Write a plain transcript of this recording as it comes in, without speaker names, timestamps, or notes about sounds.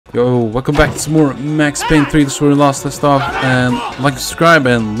Yo, welcome back to some more Max Payne 3. This is where we lost this off. And like, subscribe,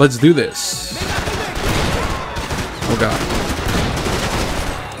 and let's do this. Oh god.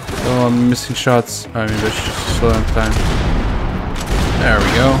 Oh, I'm missing shots. Alright, maybe I should just slow down time. There we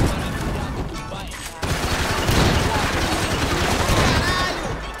go.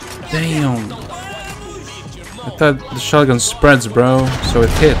 Damn. I thought the shotgun spreads, bro, so it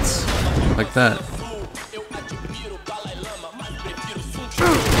hits. Like that.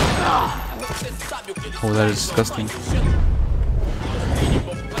 Oh, that is disgusting.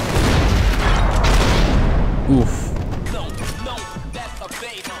 Oof.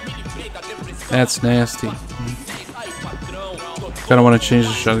 That's nasty. Kinda wanna change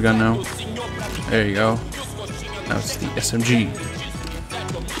the shotgun now. There you go. Now it's the SMG.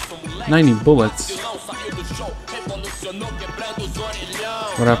 90 bullets.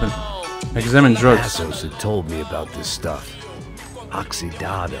 What happened? Examine drugs. Passos had told me about this stuff.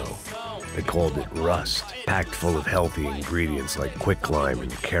 Oxidado. They called it rust, packed full of healthy ingredients like quicklime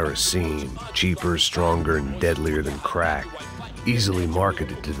and kerosene, cheaper, stronger, and deadlier than crack. Easily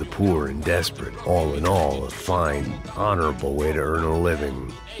marketed to the poor and desperate. All in all, a fine, honorable way to earn a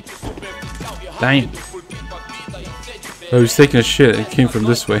living. Dang. I was taking a shit. It came from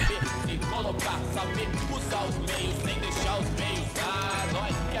this way.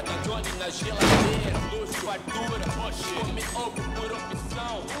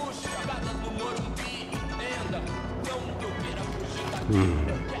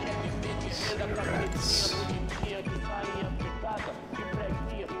 Cigarettes.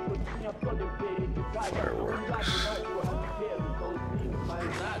 Fireworks.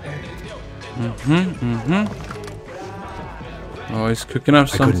 Oh, he's cooking up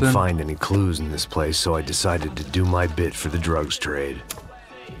something. I couldn't find any clues in this place, so I decided to do my bit for the drugs trade.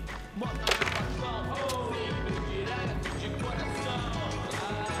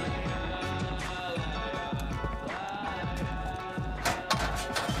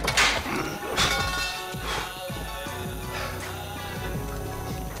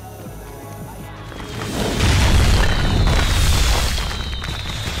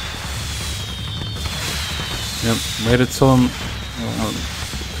 Yep, waited till him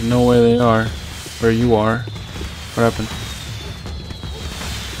to know where they are, where you are. What happened?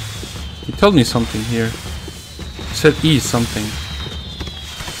 He told me something here. He said E something.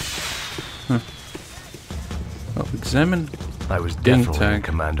 Huh. Oh, examine. I was Ding definitely in tag.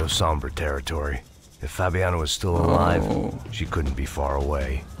 Commando Sombre territory. If Fabiana was still alive, Oh. she couldn't be far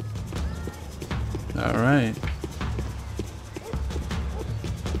away. Alright.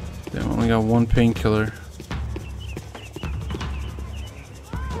 They only got one painkiller.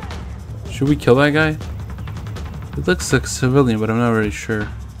 Should we kill that guy? It looks like a civilian, but I'm not really sure.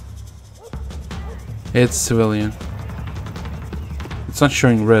 It's civilian. It's not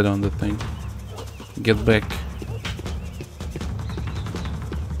showing red on the thing. Get back.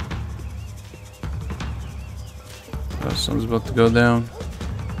 Oh, something's about to go down.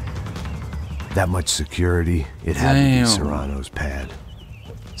 That much security, it had to Damn. be Serrano's pad.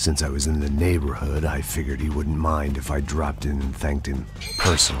 Since I was in the neighborhood, I figured he wouldn't mind if I dropped in and thanked him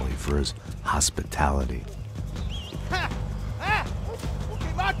personally for his hospitality.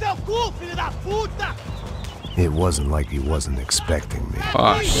 It wasn't like he wasn't expecting me.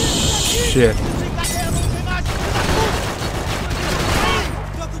 Oh, shit.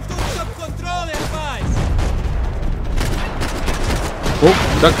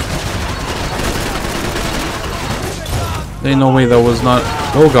 Oh, duck. There ain't no way that was not.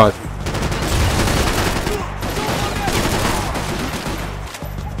 Oh god.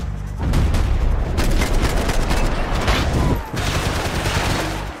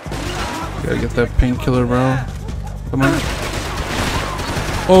 Gotta get that painkiller, bro. Come on.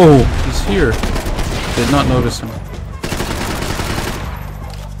 Oh, he's here. Did not notice him.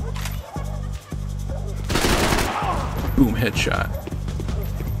 Boom, headshot.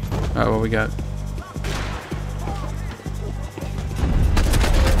 Alright, what we got?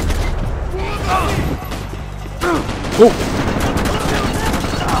 Oh!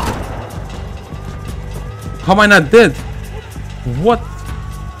 How am I not dead? What?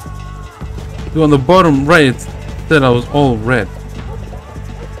 Dude, on the bottom right, it said I was all red.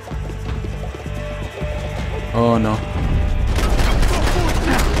 Oh no.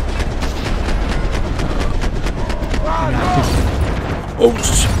 Oh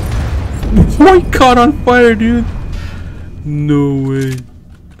shit. Why caught on fire, dude? No way.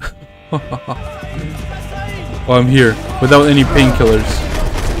 Oh, I'm here without any painkillers.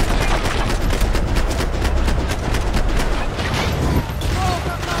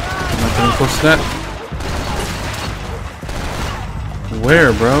 Not getting close to that.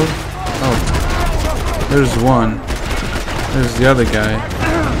 Where, bro? Oh, there's one. There's the other guy.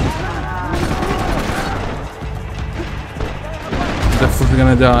 Definitely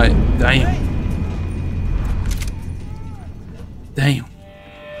gonna die. Damn. Damn.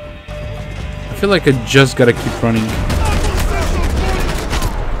 I feel like I just gotta keep running.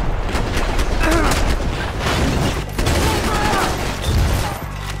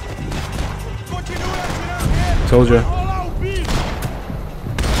 Told ya.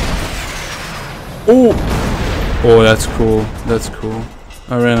 Oh! Oh, that's cool. That's cool.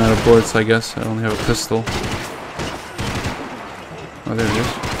 I ran out of bullets, I guess. I only have a pistol. Oh, there it is.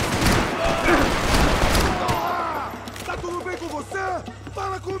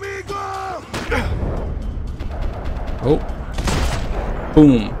 Oh.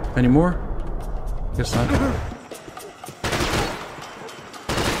 Boom. Any more? Guess not.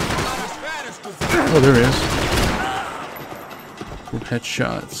 Oh, there he is. Ooh,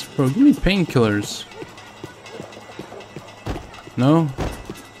 headshots. Bro, give me painkillers. No?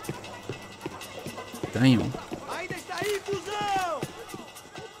 Damn.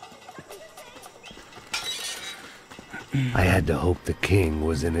 I had to hope the king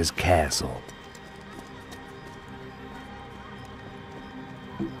was in his castle.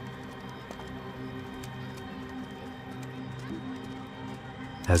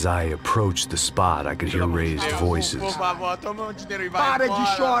 As I approached the spot, I could hear raised voices. Then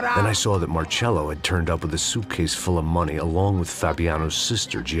I saw that Marcello had turned up with a suitcase full of money along with Fabiano's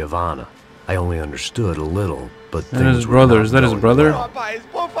sister, Giovanna. I only understood a little, but that is his brother. Is that his brother?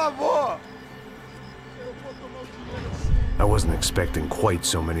 I wasn't expecting quite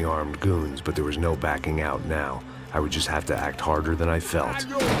so many armed goons, but there was no backing out now. I would just have to act harder than I felt.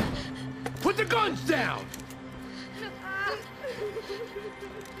 Put the guns down!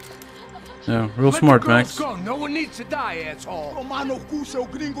 Yeah, real smart, Max. Go. No one needs to die, asshole. Don't you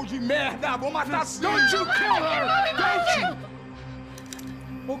kill her! Don't you?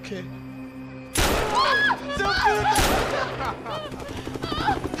 Okay.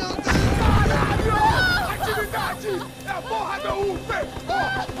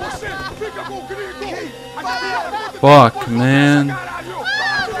 Fuck, man.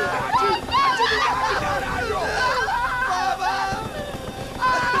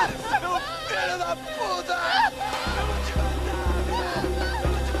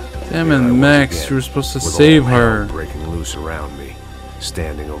 Damn it, Max, you were supposed to save her. Breaking loose around me,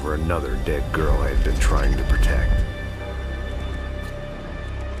 standing over another dead girl I had been trying to protect.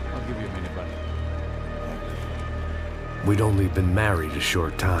 I'll give you a minute, buddy. We'd only been married a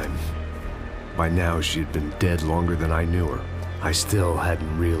short time. By now, she had been dead longer than I knew her. I still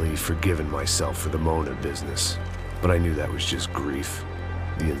hadn't really forgiven myself for the Mona business, but I knew that was just grief.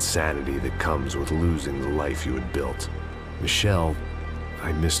 The insanity that comes with losing the life you had built. Michelle,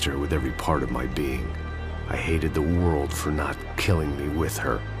 I missed her with every part of my being. I hated the world for not killing me with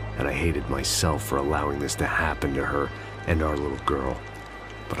her, and I hated myself for allowing this to happen to her and our little girl.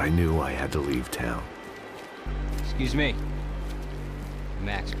 But I knew I had to leave town. Excuse me.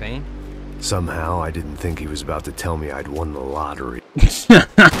 Max Payne? Somehow, I didn't think he was about to tell me I'd won the lottery.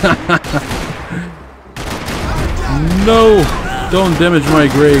 No! Don't damage my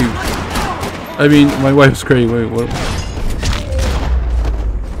grave. I mean, my wife's grave. Wait, what?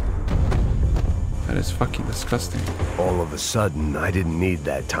 That is fucking disgusting. All of a sudden, I didn't need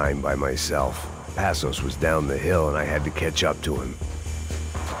that time by myself. Passos was down the hill and I had to catch up to him.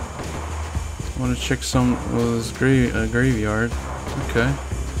 I want to check some of this graveyard. Okay.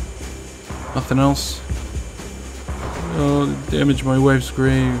 Nothing else. Oh, damage my wife's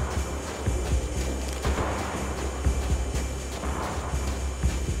grave.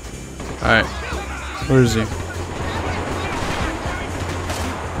 Alright. Where is he?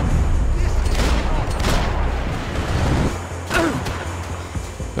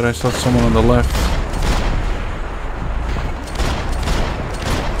 But I saw someone on the left.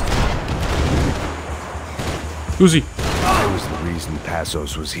 Who's he? I was the reason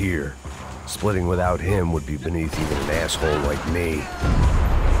Passos was here. Splitting without him would be beneath even an asshole like me.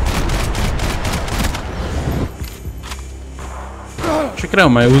 Check it out,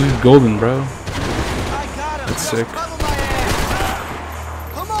 my Uzi's golden, bro. That's sick. Come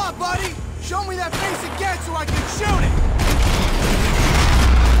on, buddy! Show me that face again so I can shoot it!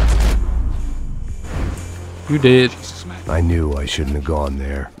 You did. I knew I shouldn't have gone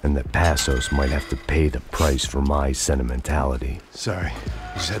there, and that Passos might have to pay the price for my sentimentality. Sorry.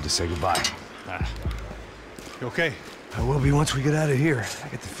 I just had to say goodbye. You okay? I will be once we get out of here. I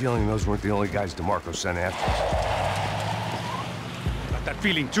get the feeling those weren't the only guys DeMarco sent after us. Got that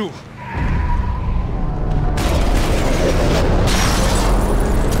feeling too.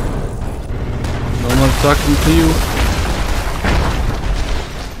 talking to you.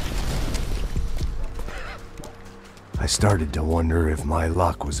 I started to wonder if my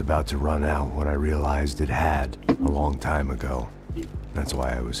luck was about to run out when I realized it had a long time ago. That's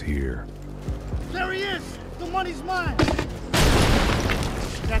why I was here. There he is! The money's mine!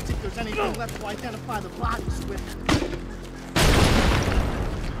 Can't think there's anything left to identify the bodies with.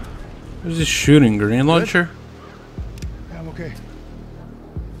 Who's this shooting? Grenade launcher? Yeah, I'm okay.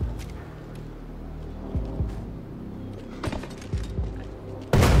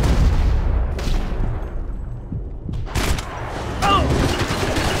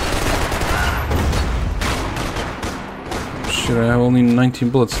 Shit, I have only 19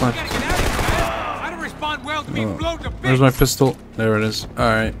 bullets left. Where's my pistol? There it is.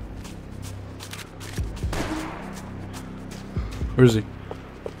 Alright. Where is he?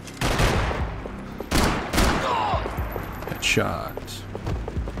 Headshot.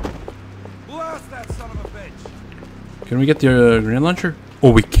 Blast that son of a bitch. Can we get the grenade launcher?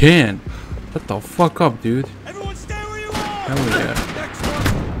 Oh, we can! What the fuck up, dude? Everyone stay where you are. Hell yeah. Next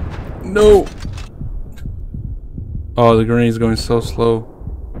one. No! Oh, the grenade's going so slow.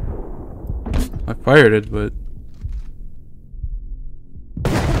 I fired it, but...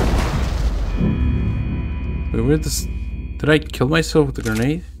 Wait, where this... Did I kill myself with the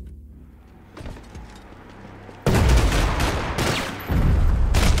grenade?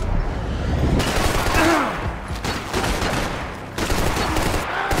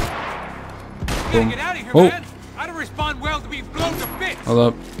 Boom. Get out of here, Oh! man. I don't respond well to being blown to bits. Hold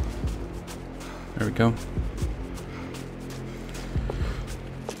up. There we go.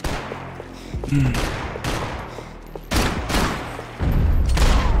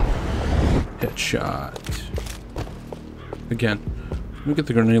 Headshot. Again. Let me get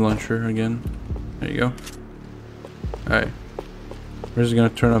the grenade launcher again. There you go. Alright. Where's it gonna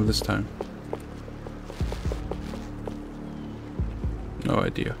turn up this time? No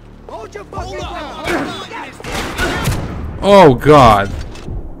idea. Hold your fucking ground! Oh god!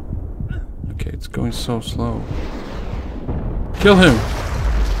 Okay, it's going so slow. Kill him!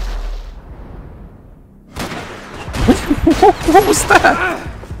 What was that?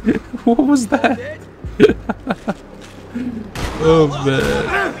 What was that? Oh man.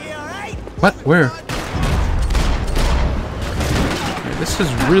 What? Where? Okay, this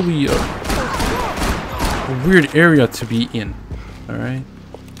is really a weird area to be in. Alright.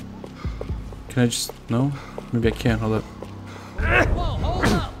 Can I just... No? Maybe I can't. Hold up.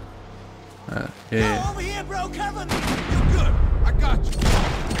 Yeah. Over here, bro, cover me! You're good. I got you.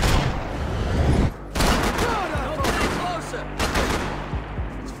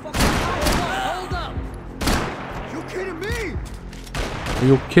 Hold up! You kidding me? Are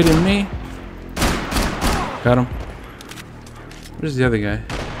you kidding me? Got him. Where's the other guy?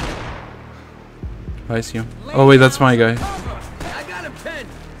 Oh, I see him. Oh wait, that's my guy. I got him pinned.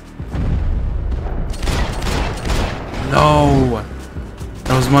 No!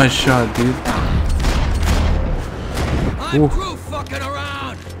 That was my shot, dude. I'm through fucking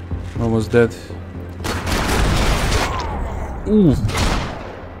around. Almost dead. Ooh.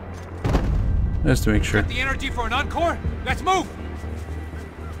 Just to make sure. The energy for an encore? Let's move.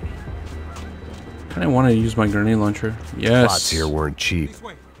 Kinda want to use my grenade launcher. Yes. Plots here weren't cheap. This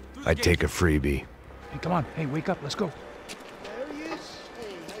way. Through the I'd gate. take a freebie. Hey, come on. Hey, wake up. Let's go. There he is.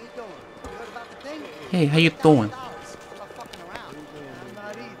 Hey, how you doing? You heard about the thing? Hey, how you doing? I'm not fucking around. I'm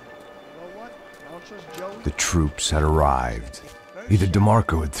not either. You know what? I don't trust Joe. The troops had arrived. Either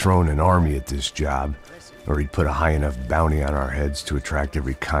DeMarco had thrown an army at this job, or he'd put a high enough bounty on our heads to attract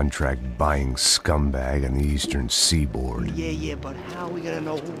every contract-buying scumbag on the eastern seaboard. Yeah, but how are we gonna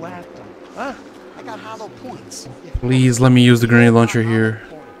know who whacked him? Huh? I got hollow points. Please let me use the grenade launcher here.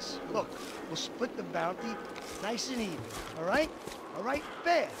 Look, we'll split the bounty nice and even. All right? All right?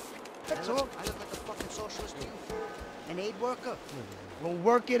 Fair. That's all. I look like a fucking socialist to you. An aid worker. We'll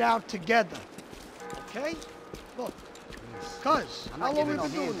work it out together. Okay? Look. Cuz, how long have we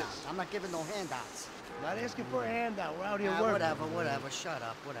been doing this? I'm not giving no handouts. Not asking for a handout. We're out here working. Whatever. Shut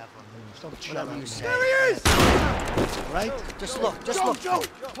up, whatever. Stop Whatever you say. There he is! Right? Just look, just Joe, look. Joe!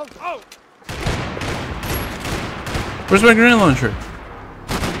 Oh! Where's my grenade launcher?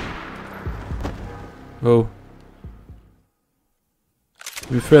 Oh. To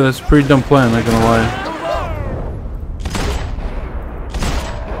be fair, that's a pretty dumb plan, not gonna lie.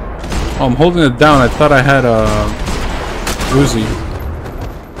 Oh, I'm holding it down. I thought I had a Uzi.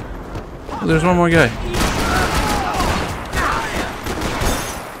 Oh, there's one more guy.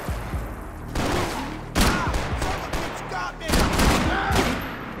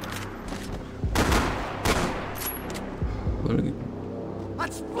 Let me...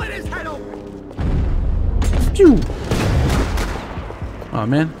 Let's split his head open! Pew! Aw,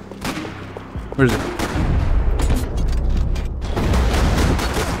 man. Where is it?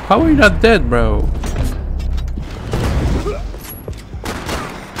 How are you not dead, bro?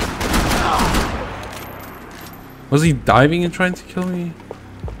 Was he diving and trying to kill me?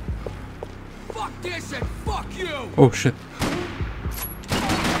 Fuck this and fuck you! Oh shit!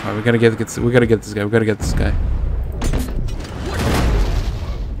 Alright, we gotta get this guy. We gotta get this guy.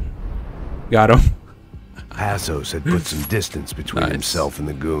 Got him. Passos had put some distance between Nice. himself and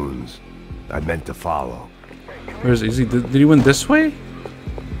the goons. I meant to follow. Where is he? Did he win this way?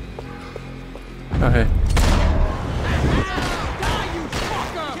 Oh hey.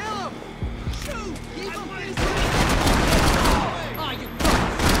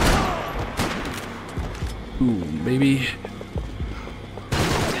 Ooh, baby.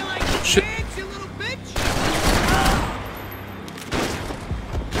 Shit.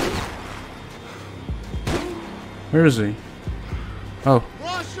 Where is he? Oh.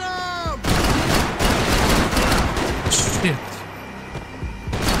 Shit.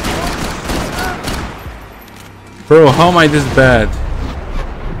 Bro, how am I this bad?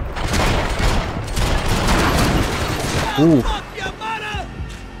 Ooh.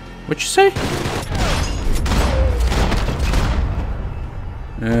 What'd you say?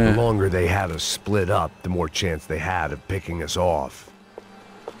 The longer they had us split up, the more chance they had of picking us off.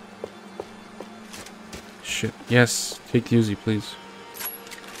 Shit. Yes, take the Uzi, please.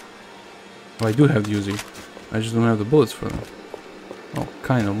 Oh, I do have the Uzi. I just don't have the bullets for them. Oh,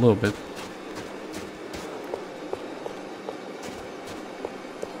 kind of, a little bit.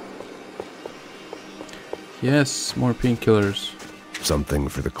 Yes, more painkillers. Something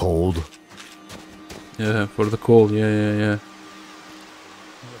for the cold. Yeah, for the cold. Yeah.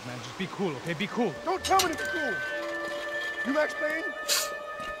 Look, man, just be cool, okay? Be cool. Don't tell me to be cool. You Max Payne?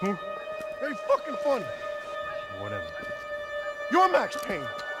 Who? Very fucking funny. Whatever. You're Max Payne.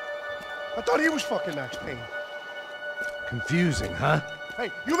 I thought he was fucking Max Payne. Confusing, huh?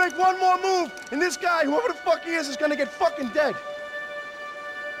 Hey, you make one more move, and this guy, whoever the fuck he is gonna get fucking dead.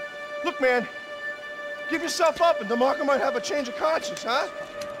 Look, man, give yourself up, and DeMarco might have a change of conscience, huh?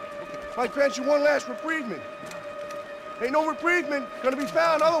 Might grant you one last reprievement. Ain't no reprievement gonna be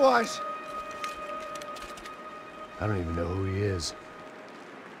found otherwise. I don't even know who he is.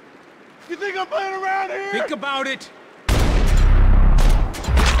 You think I'm playing around here? Think about it.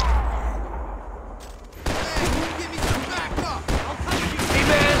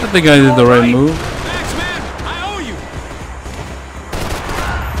 I think I did the right move. Max, man, I owe you.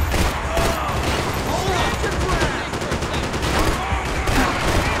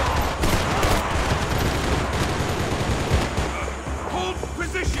 Hold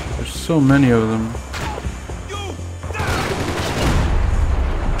position. There's so many of them.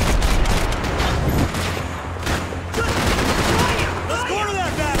 Let's go to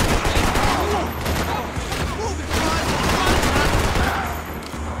that guy.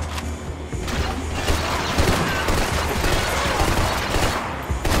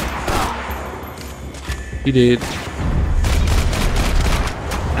 He did.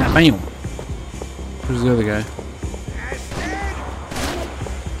 Ah, bam. Where's the other guy?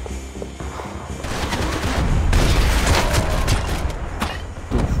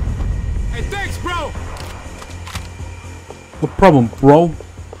 Hey, thanks, bro. No problem, bro.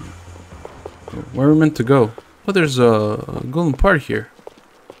 Where are we meant to go? Oh, there's a golden part here.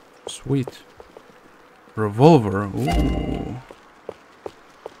 Sweet. Revolver. Ooh.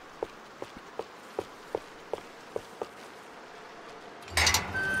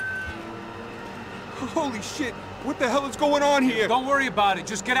 Holy shit! What the hell is going on here? Don't worry about it.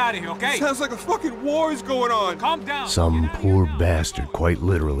 Just get out of here, okay? Sounds like a fucking war is going on. Calm down. Some poor bastard quite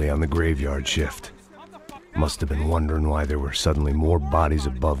literally on the graveyard shift. Must have been wondering why there were suddenly more bodies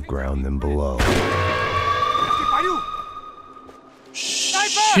above ground than below.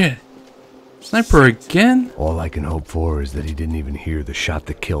 Shit. Sniper again? All I can hope for is that he didn't even hear the shot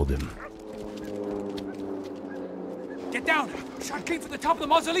that killed him. Get down. Shot came from the top of the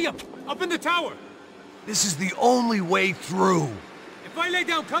mausoleum. Up in the tower. This is the only way through. If I lay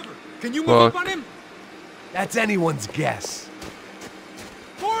down cover, can you move up Fuck. on him? That's anyone's guess.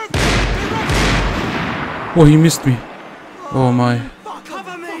 More of them. Oh, he missed me. Oh my.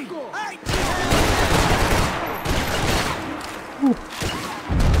 Cover me.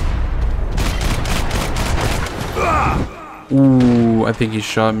 Ooh, I think he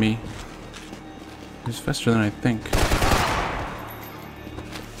shot me. He's faster than I think.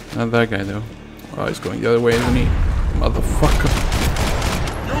 Not that guy though. Oh, he's going the other way, isn't he? Motherfucker.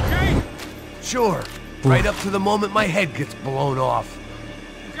 You okay? Sure. Right up to the moment my head gets blown off.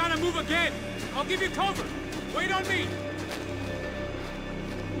 You gotta move again. I'll give you cover. Wait on me!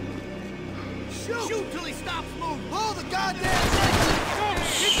 Shoot! Shoot till he stops moving! Blow the goddamn thing!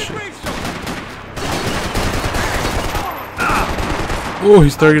 Hit the gravestone! Oh,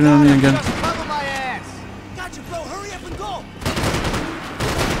 he's targeting on me again. Cover my ass! Gotcha, bro. Hurry up and go!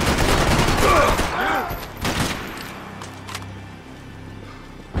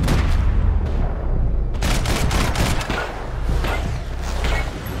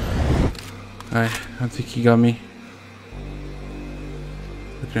 Alright, I think he got me.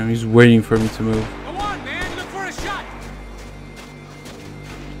 Look at him, he's waiting for me to move. Come on, man! Look for a shot!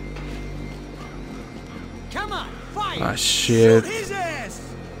 Come on, fire! Ah, shit. Shoot his ass!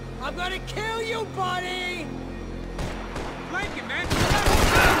 I'm gonna kill you, buddy! Flank him, man!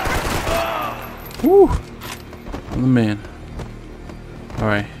 Woo! I'm the man.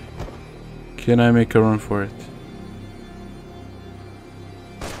 Alright. Can I make a run for it?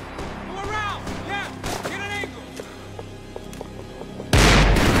 Go around! Yeah! Get an angle!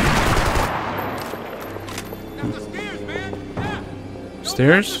 Up the stairs, man! Yeah! Don't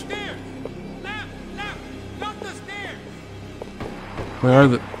Stairs? touch the stairs! Left! Left! Not the stairs!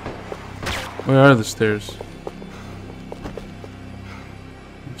 Where are the stairs?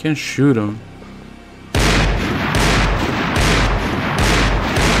 You can't shoot him.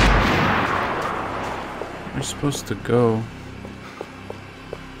 Where are you supposed to go?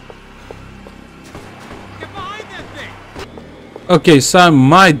 Get behind that thing! Okay, so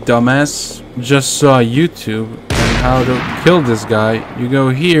my dumbass just saw YouTube and how to kill this guy. You go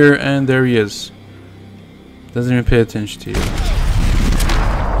here and there he is. Doesn't even pay attention to you.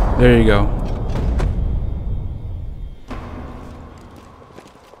 There you go.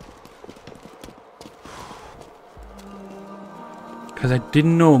 Cause I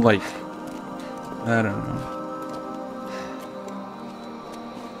didn't know, like, I don't know.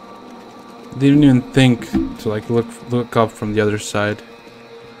 Didn't even think to like look up from the other side.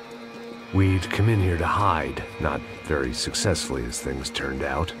 We'd come in here to hide, not very successfully as things turned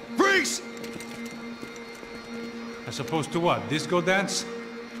out. Freeze! As opposed to what? Disco dance?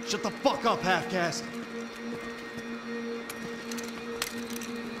 Shut the fuck up, half-caste.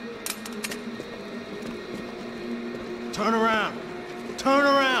 Turn around. Turn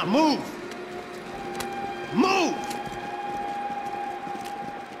around. Move. Move!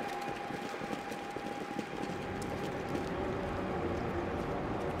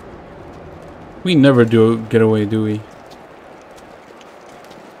 We never do get away, do we?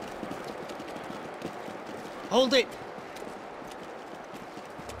 Hold it.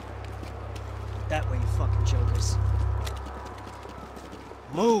 That way, you fucking jokers.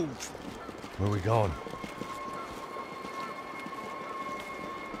 Move. Where are we going?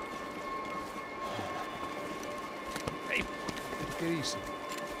 Hey, get easy.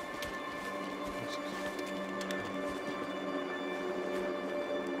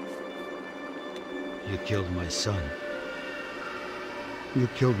 You killed my son. You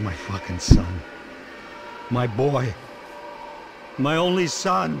killed my fucking son. My boy. My only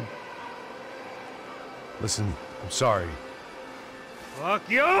son. Listen, I'm sorry. Fuck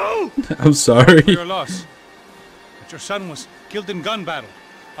you! I'm sorry. Your loss. But your son was killed in gun battle.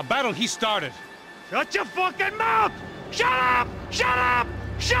 A battle he started. Shut your fucking mouth! Shut up! Shut up!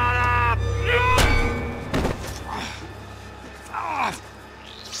 Shut up!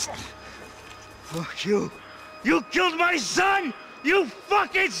 Fuck you! You killed my son! You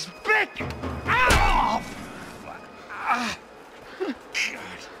fucking spick! Ow!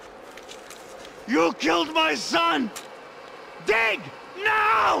 You killed my son! Dig!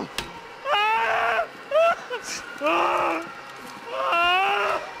 Now!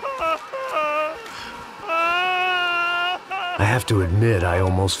 I have to admit, I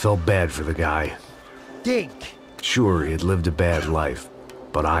almost felt bad for the guy. Dig! Sure, he had lived a bad life,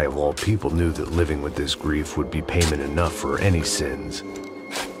 but I, of all people, knew that living with this grief would be payment enough for any sins.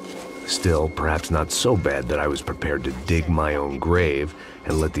 Still, perhaps not so bad that I was prepared to dig my own grave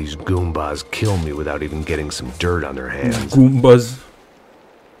and let these Goombas kill me without even getting some dirt on their hands. Goombas.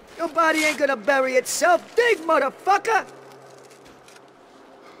 Your body ain't gonna bury itself. Dig, motherfucker!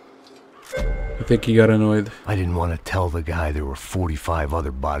 I think he got annoyed. I didn't want to tell the guy there were 45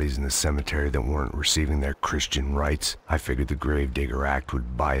 other bodies in the cemetery that weren't receiving their Christian rites. I figured the Gravedigger Act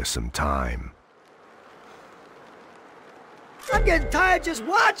would buy us some time. I'm getting tired just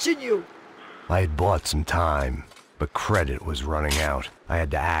watching you! I had bought some time, but credit was running out. I had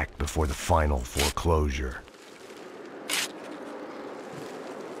to act before the final foreclosure.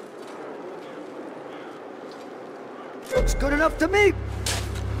 Looks good enough to me!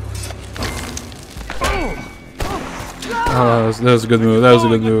 Oh, that was a good move. That was a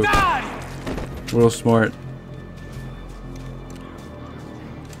good move. Real smart.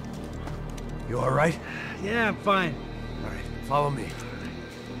 Yeah, I'm fine. All right, follow me.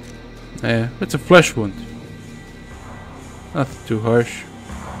 Yeah, it's a flesh wound. Nothing too harsh.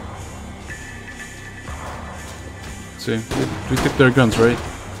 Let's see, we took their guns, right?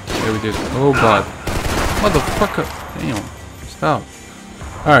 Yeah, we did. Oh god. Motherfucker. Damn. Stop.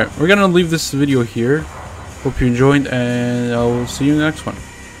 Alright, we're gonna leave this video here. Hope you enjoyed, and I will see you in the next one.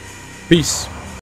 Peace.